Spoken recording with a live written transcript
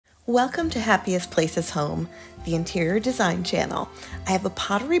Welcome to Happiest Places Home, the interior design channel. I have a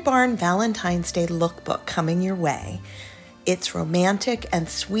Pottery Barn Valentine's Day lookbook coming your way. It's romantic and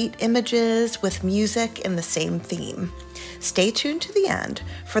sweet images with music in the same theme. Stay tuned to the end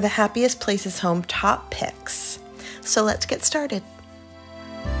for the Happiest Places Home top picks. So let's get started.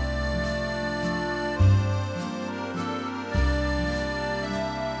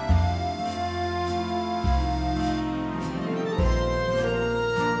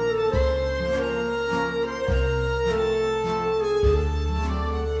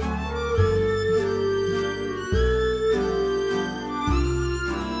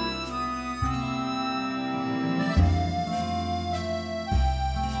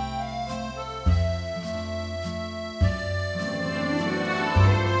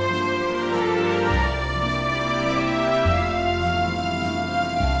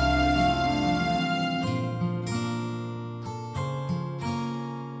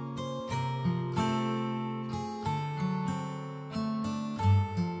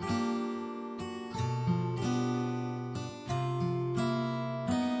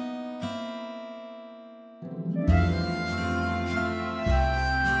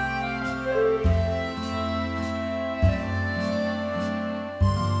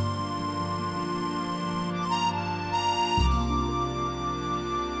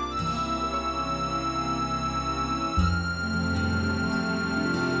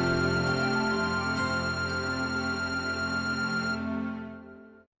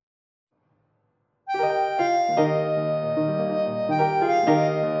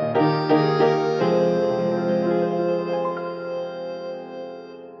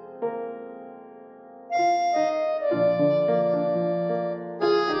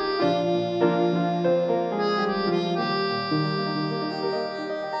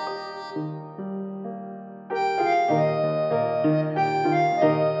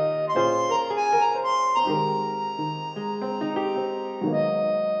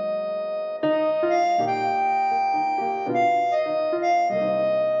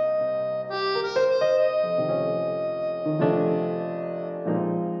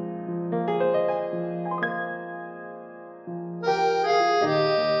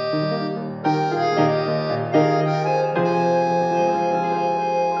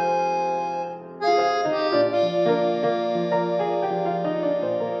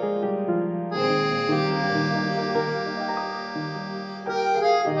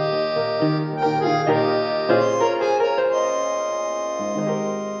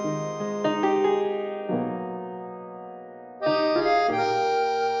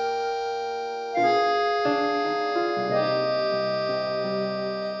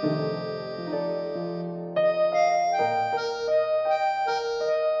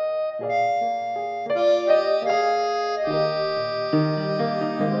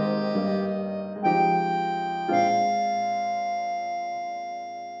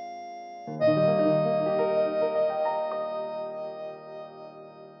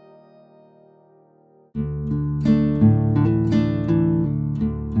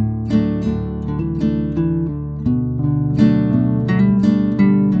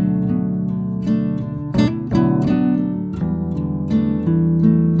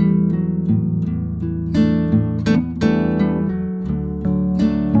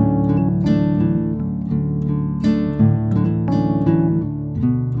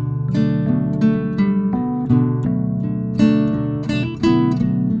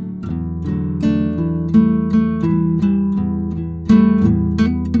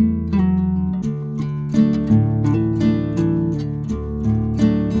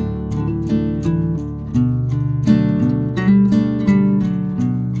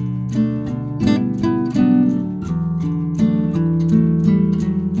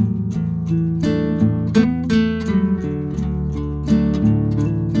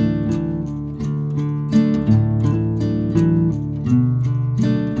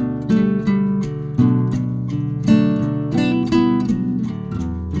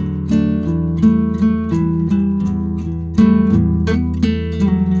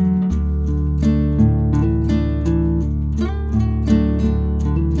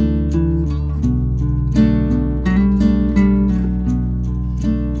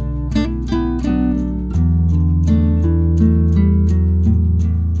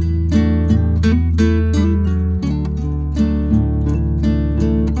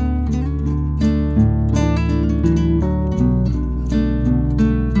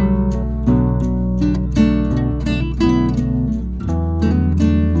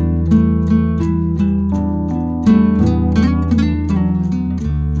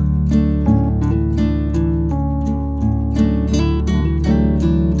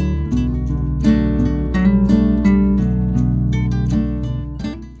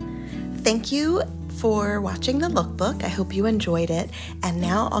 Thank you for watching the lookbook. I hope you enjoyed it. And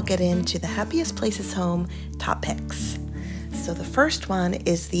now I'll get into the Happiest Places Home top picks. So the first one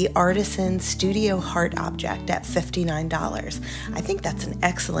is the Artisan Studio Heart Object at $59. I think that's an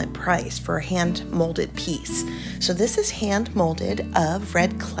excellent price for a hand-molded piece. So this is hand-molded of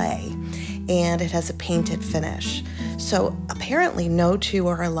red clay, and it has a painted finish. So apparently no two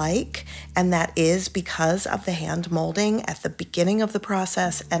are alike, and that is because of the hand molding at the beginning of the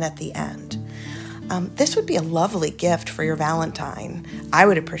process and at the end. This would be a lovely gift for your Valentine. I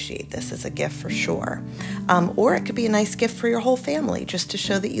would appreciate this as a gift for sure. Or it could be a nice gift for your whole family, just to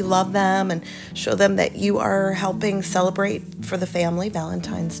show that you love them and show them that you are helping celebrate for the family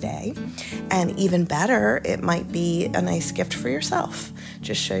Valentine's Day. And even better, it might be a nice gift for yourself.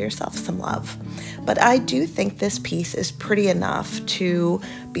 Just show yourself some love. But I do think this piece is pretty enough to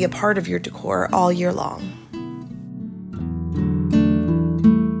be a part of your decor all year long.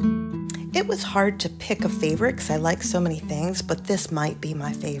 It was hard to pick a favorite because I like so many things, but this might be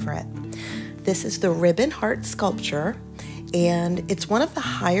my favorite. This is the Ribbon Heart Sculpture, and it's one of the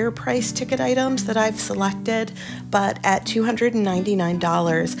higher price ticket items that I've selected, but at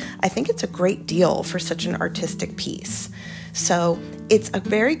 $299, I think it's a great deal for such an artistic piece. So it's a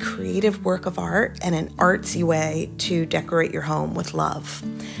very creative work of art and an artsy way to decorate your home with love.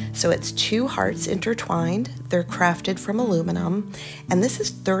 So it's two hearts intertwined. They're crafted from aluminum, and this is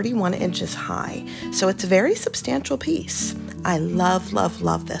 31 inches high. So it's a very substantial piece. I love, love,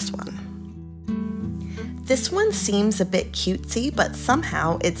 love this one. This one seems a bit cutesy, but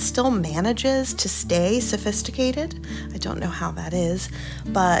somehow it still manages to stay sophisticated. I don't know how that is,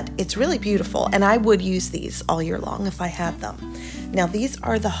 but it's really beautiful, and I would use these all year long if I had them. Now these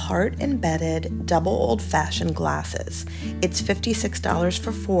are the heart embedded double old-fashioned glasses. It's $56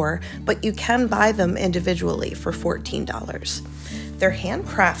 for 4, but you can buy them individually for $14. They're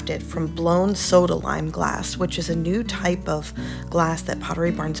handcrafted from blown soda lime glass, which is a new type of glass that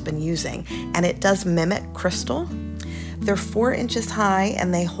Pottery Barn's been using, and it does mimic crystal. They're 4 inches high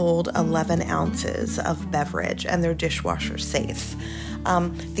and they hold 11 ounces of beverage, and they're dishwasher safe.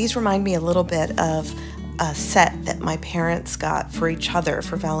 These remind me a little bit of a set that my parents got for each other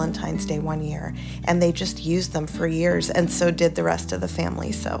for Valentine's Day one year, and they just used them for years, and so did the rest of the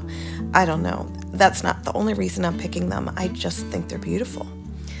family. So I don't know, that's not the only reason I'm picking them. I just think they're beautiful.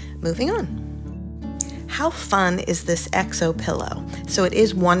 Moving on. How fun is this XO pillow? So it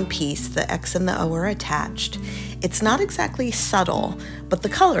is one piece, the X and the O are attached. It's not exactly subtle, but the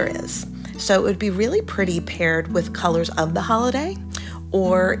color is. So it would be really pretty paired with colors of the holiday,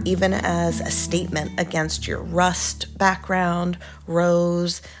 or even as a statement against your rust background,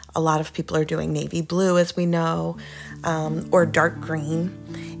 rose. A lot of people are doing navy blue, as we know, or dark green.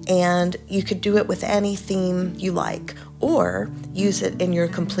 And you could do it with any theme you like, or use it in your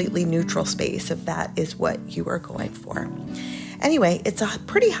completely neutral space if that is what you are going for. Anyway, it's a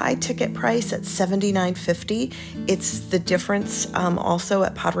pretty high ticket price at $79.50. It's the difference also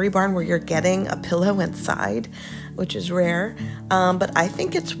at Pottery Barn where you're getting a pillow inside, which is rare, but I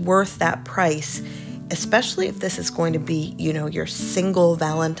think it's worth that price, especially if this is going to be, you know, your single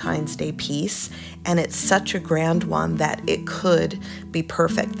Valentine's Day piece, and it's such a grand one that it could be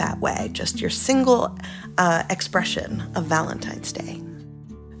perfect that way, just your single expression of Valentine's Day.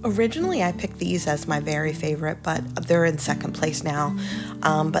 Originally, I picked these as my very favorite, but they're in second place now,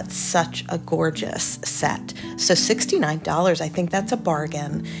 but such a gorgeous set. So $69, I think that's a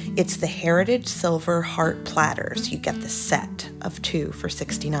bargain. It's the Heritage Silver Heart Platters. You get the set of 2 for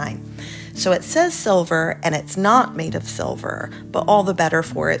 $69. So it says silver, and it's not made of silver, but all the better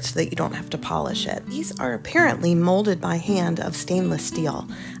for it so that you don't have to polish it. These are apparently molded by hand of stainless steel.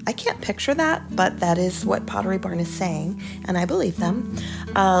 I can't picture that, but that is what Pottery Barn is saying, and I believe them.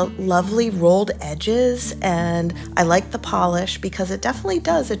 Lovely rolled edges, and I like the polish because it definitely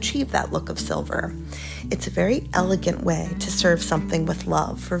does achieve that look of silver. It's a very elegant way to serve something with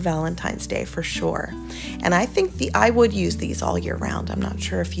love for Valentine's Day for sure. And I think I would use these all year round. I'm not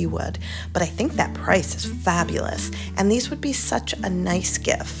sure if you would, but I think that price is fabulous, and these would be such a nice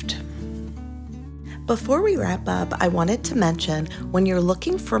gift. Before we wrap up, I wanted to mention when you're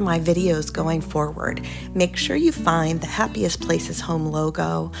looking for my videos going forward, make sure you find the Happiest Places Home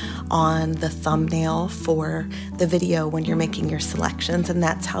logo on the thumbnail for the video when you're making your selections, and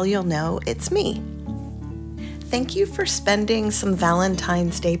that's how you'll know it's me. Thank you for spending some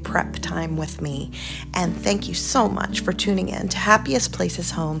Valentine's Day prep time with me, and thank you so much for tuning in to Happiest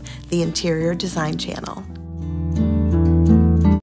Places Home, the interior design channel.